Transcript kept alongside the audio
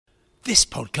This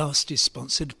podcast is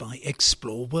sponsored by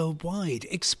Explore Worldwide.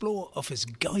 Explore offers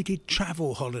guided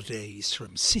travel holidays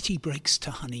from city breaks to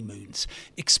honeymoons.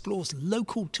 Explore's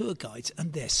local tour guides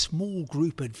and their small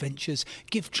group adventures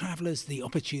give travellers the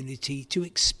opportunity to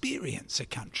experience a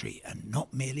country and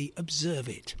not merely observe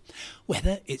it.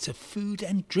 Whether it's a food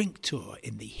and drink tour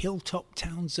in the hilltop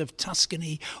towns of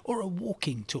Tuscany or a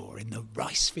walking tour in the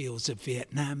rice fields of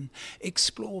Vietnam,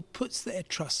 Explore puts their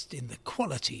trust in the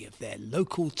quality of their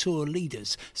local tour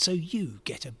leaders so you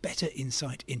get a better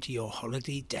insight into your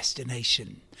holiday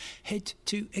destination. Head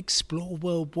to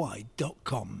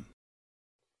exploreworldwide.com.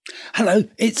 Hello,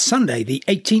 it's Sunday the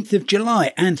 18th of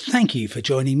July and thank you for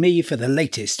joining me for the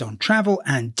latest on travel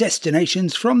and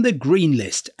destinations from the Green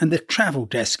List and the travel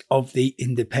desk of The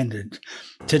Independent.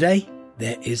 Today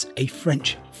there is a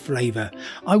French flavour.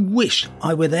 I wish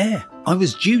I were there. I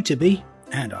was due to be,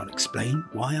 and I'll explain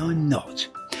why I'm not.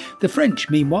 The French,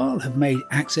 meanwhile, have made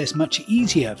access much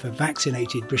easier for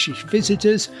vaccinated British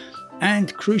visitors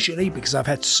and, crucially, because I've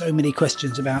had so many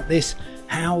questions about this,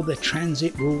 how the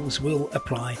transit rules will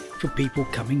apply for people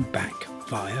coming back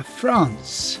via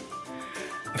France.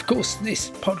 Of course,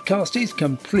 this podcast is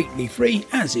completely free,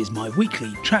 as is my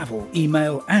weekly travel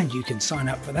email, and you can sign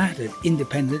up for that at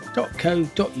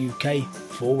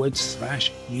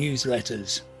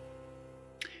independent.co.uk/newsletters.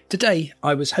 Today,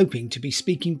 I was hoping to be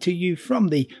speaking to you from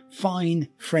the fine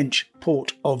French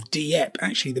port of Dieppe,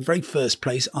 actually the very first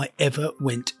place I ever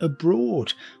went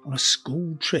abroad on a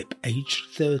school trip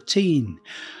aged 13.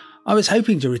 I was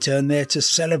hoping to return there to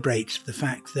celebrate the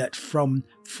fact that from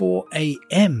 4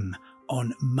 a.m.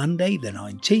 on Monday the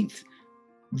 19th,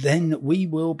 then we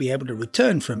will be able to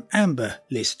return from amber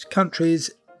list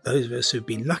countries, those of us who've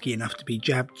been lucky enough to be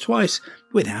jabbed twice,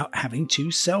 without having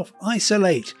to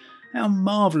self-isolate. How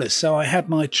marvellous. So I had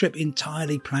my trip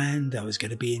entirely planned. I was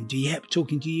going to be in Dieppe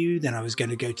talking to you. Then I was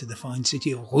going to go to the fine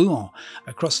city of Rouen,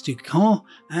 across to Caen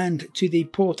and to the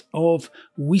port of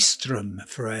Ouistreham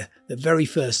for the very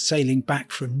first sailing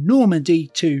back from Normandy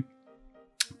to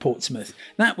Portsmouth.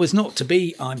 That was not to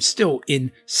be. I'm still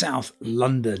in South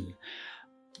London.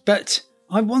 But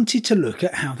I wanted to look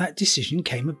at how that decision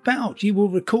came about. You will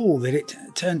recall that it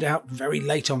turned out very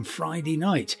late on Friday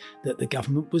night that the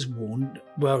government was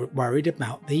worried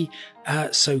about the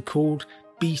so-called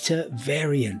beta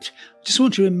variant. I just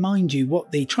want to remind you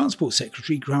what the Transport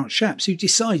Secretary, Grant Shapps, who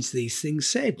decides these things,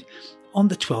 said. On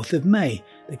the 12th of May,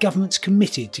 the government's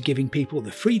committed to giving people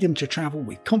the freedom to travel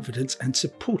with confidence and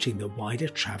supporting the wider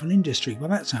travel industry. Well,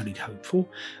 that sounded hopeful.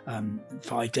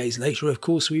 5 days later, of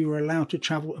course, we were allowed to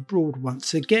travel abroad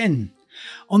once again.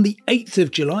 On the 8th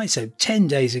of July, so 10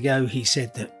 days ago, he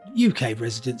said that UK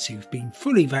residents who've been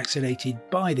fully vaccinated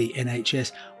by the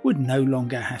NHS would no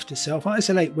longer have to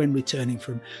self-isolate when returning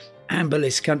from amber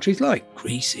list countries like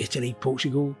Greece, Italy,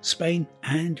 Portugal, Spain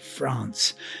and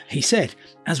France. He said,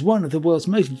 as one of the world's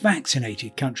most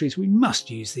vaccinated countries, we must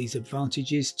use these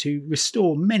advantages to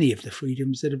restore many of the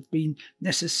freedoms that have been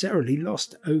necessarily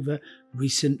lost over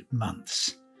recent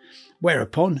months.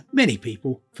 Whereupon many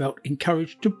people felt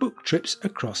encouraged to book trips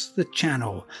across the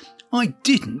channel. I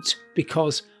didn't,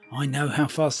 because I know how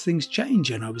fast things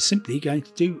change and I was simply going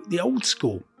to do the old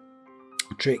school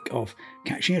trick of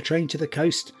catching a train to the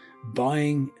coast,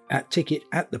 buying a ticket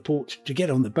at the port to get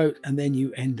on the boat, and then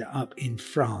you end up in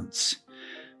France.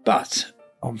 But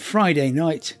on Friday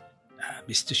night,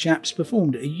 Mr. Shapps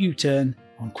performed a U-turn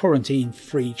on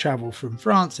quarantine-free travel from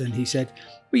France, and he said,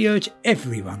 we urge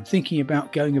everyone thinking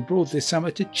about going abroad this summer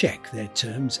to check their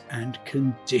terms and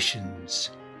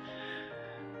conditions.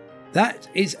 That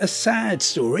is a sad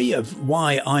story of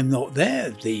why I'm not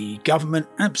there. The government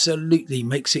absolutely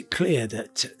makes it clear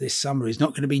that this summer is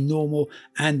not going to be normal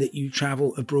and that you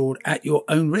travel abroad at your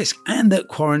own risk and that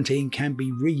quarantine can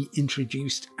be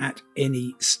reintroduced at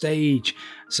any stage.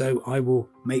 So I will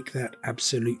make that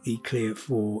absolutely clear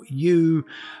for you.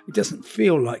 It doesn't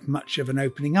feel like much of an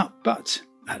opening up, but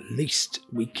at least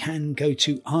we can go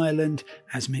to Ireland,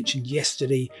 as mentioned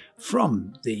yesterday,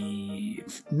 from the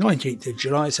 19th of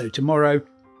July, so tomorrow.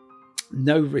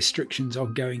 No restrictions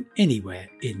on going anywhere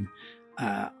in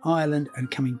Ireland and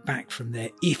coming back from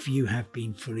there if you have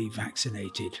been fully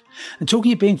vaccinated. And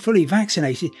talking of being fully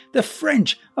vaccinated, the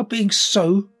French are being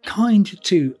so kind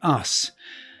to us.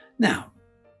 Now,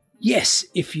 yes,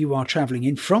 if you are travelling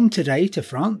in from today to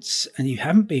France and you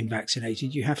haven't been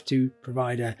vaccinated, you have to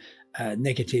provide a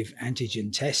negative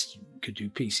antigen test. You could do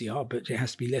PCR, but it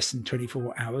has to be less than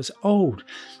 24 hours old.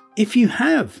 If you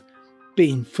have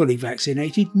been fully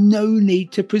vaccinated, no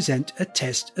need to present a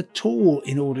test at all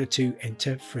in order to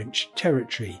enter French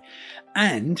territory.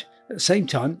 And at the same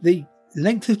time, the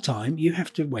length of time you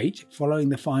have to wait following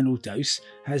the final dose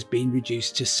has been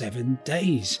reduced to 7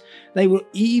 days. They will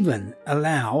even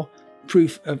allow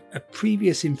proof of a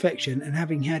previous infection and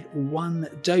having had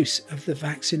 1 dose of the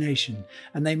vaccination.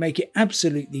 And they make it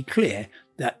absolutely clear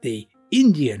that the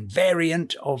Indian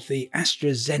variant of the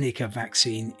AstraZeneca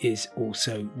vaccine is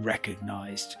also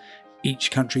recognised.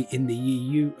 Each country in the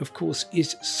EU, of course,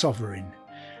 is sovereign.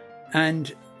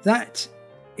 And that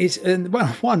is,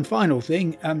 one final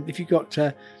thing. If you've got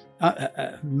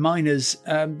minors,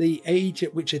 the age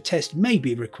at which a test may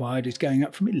be required is going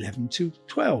up from 11 to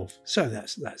 12. So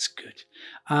that's good.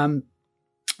 And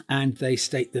they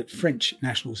state that French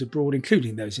nationals abroad,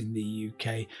 including those in the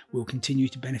UK, will continue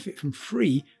to benefit from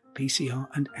free PCR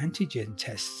and antigen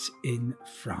tests in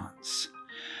France.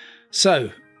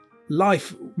 So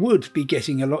life would be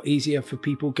getting a lot easier for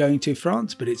people going to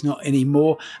France, but it's not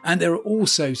anymore. And there are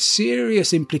also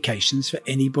serious implications for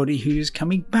anybody who is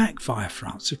coming back via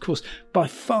France. Of course, by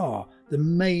far the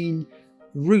main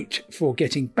route for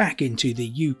getting back into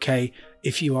the UK,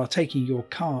 if you are taking your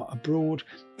car abroad,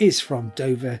 is from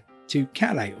Dover to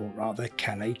Calais, or rather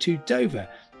Calais to Dover.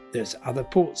 There's other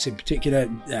ports, in particular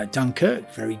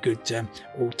Dunkirk, very good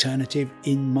alternative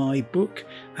in my book.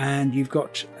 And you've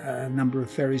got a number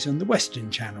of ferries on the Western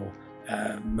Channel,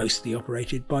 mostly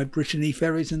operated by Brittany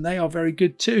Ferries, and they are very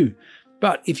good too.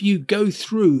 But if you go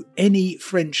through any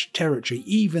French territory,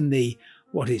 even the,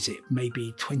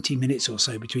 maybe 20 minutes or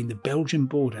so between the Belgian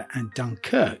border and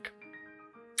Dunkirk,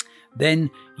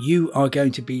 then you are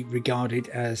going to be regarded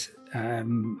as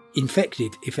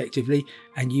infected effectively,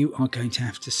 and you are going to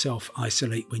have to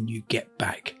self-isolate when you get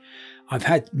back. I've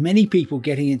had many people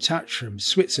getting in touch from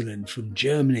Switzerland, from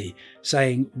Germany,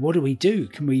 saying, what do we do?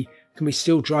 Can we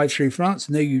still drive through France?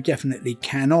 No, you definitely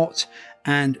cannot.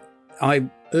 And I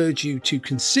urge you to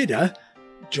consider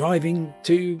driving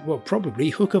to, probably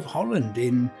Hook of Holland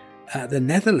in the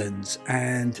Netherlands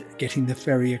and getting the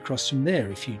ferry across from there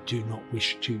if you do not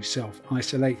wish to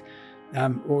self-isolate.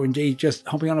 Or indeed just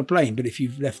hopping on a plane. But if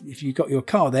you've got your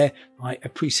car there, I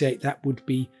appreciate that would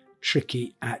be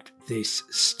tricky at this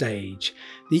stage.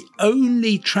 The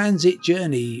only transit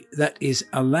journey that is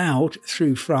allowed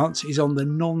through France is on the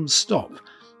non-stop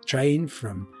train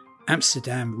from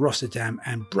Amsterdam, Rotterdam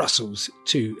and Brussels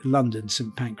to London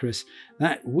St Pancras.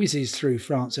 That whizzes through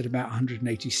France at about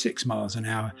 186 miles an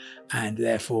hour, and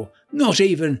therefore not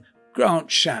even Grant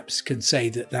Shapps can say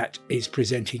that is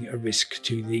presenting a risk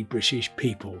to the British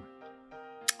people.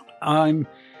 I'm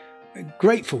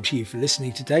grateful to you for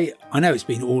listening today. I know it's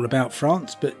been all about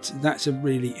France, but that's a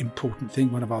really important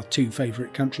thing, one of our 2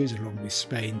 favourite countries along with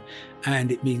Spain, and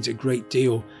it means a great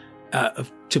deal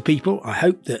to people. I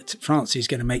hope that France is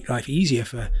going to make life easier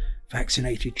for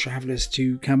vaccinated travellers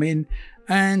to come in,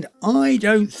 and I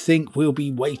don't think we'll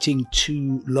be waiting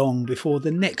too long before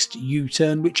the next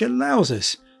U-turn, which allows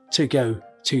us to go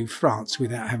to France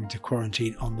without having to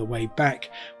quarantine on the way back.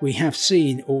 We have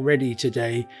seen already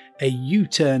today a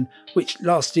U-turn which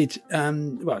lasted,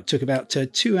 it took about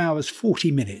 2 hours 40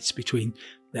 minutes between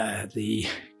the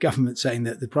government saying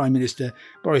that the Prime Minister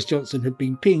Boris Johnson had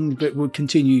been pinged but would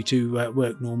continue to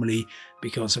work normally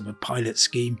because of a pilot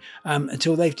scheme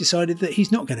until they've decided that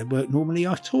he's not going to work normally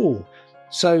at all.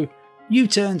 So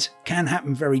U-turns can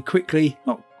happen very quickly,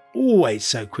 not always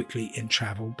so quickly in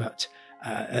travel, but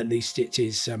at least it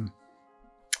is a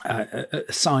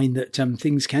sign that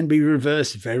things can be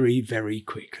reversed very, very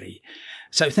quickly.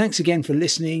 So thanks again for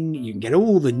listening. You can get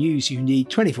all the news you need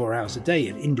 24 hours a day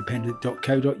at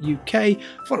independent.co.uk.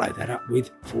 Follow that up with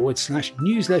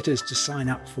 /newsletters to sign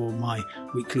up for my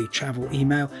weekly travel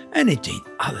email, and indeed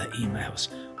other emails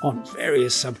on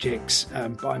various subjects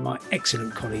by my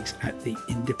excellent colleagues at The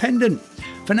Independent.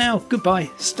 For now, goodbye,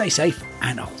 stay safe,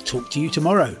 and I'll talk to you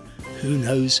tomorrow. Who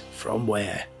knows from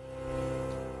where?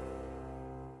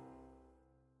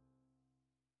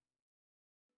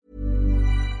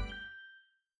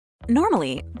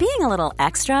 Normally, being a little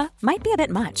extra might be a bit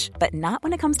much, but not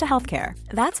when it comes to healthcare.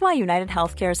 That's why United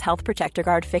Healthcare's Health Protector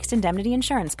Guard fixed indemnity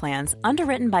insurance plans,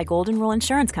 underwritten by Golden Rule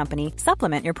Insurance Company,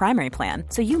 supplement your primary plan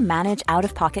so you manage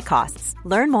out-of-pocket costs.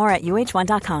 Learn more at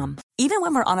uh1.com. Even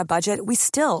when we're on a budget, we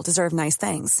still deserve nice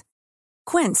things.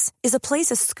 Quince is a place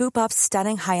to scoop up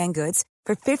stunning high-end goods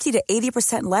for 50 to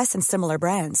 80% less than similar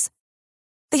brands.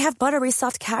 They have buttery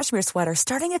soft cashmere sweaters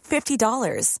starting at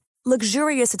 $50,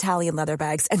 luxurious Italian leather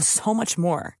bags, and so much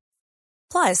more.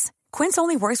 Plus, Quince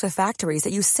only works with factories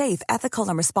that use safe, ethical,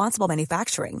 and responsible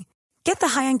manufacturing. Get the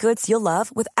high-end goods you'll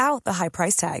love without the high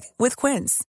price tag with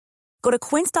Quince. Go to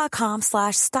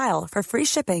quince.com/style for free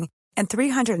shipping and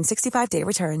 365-day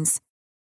returns.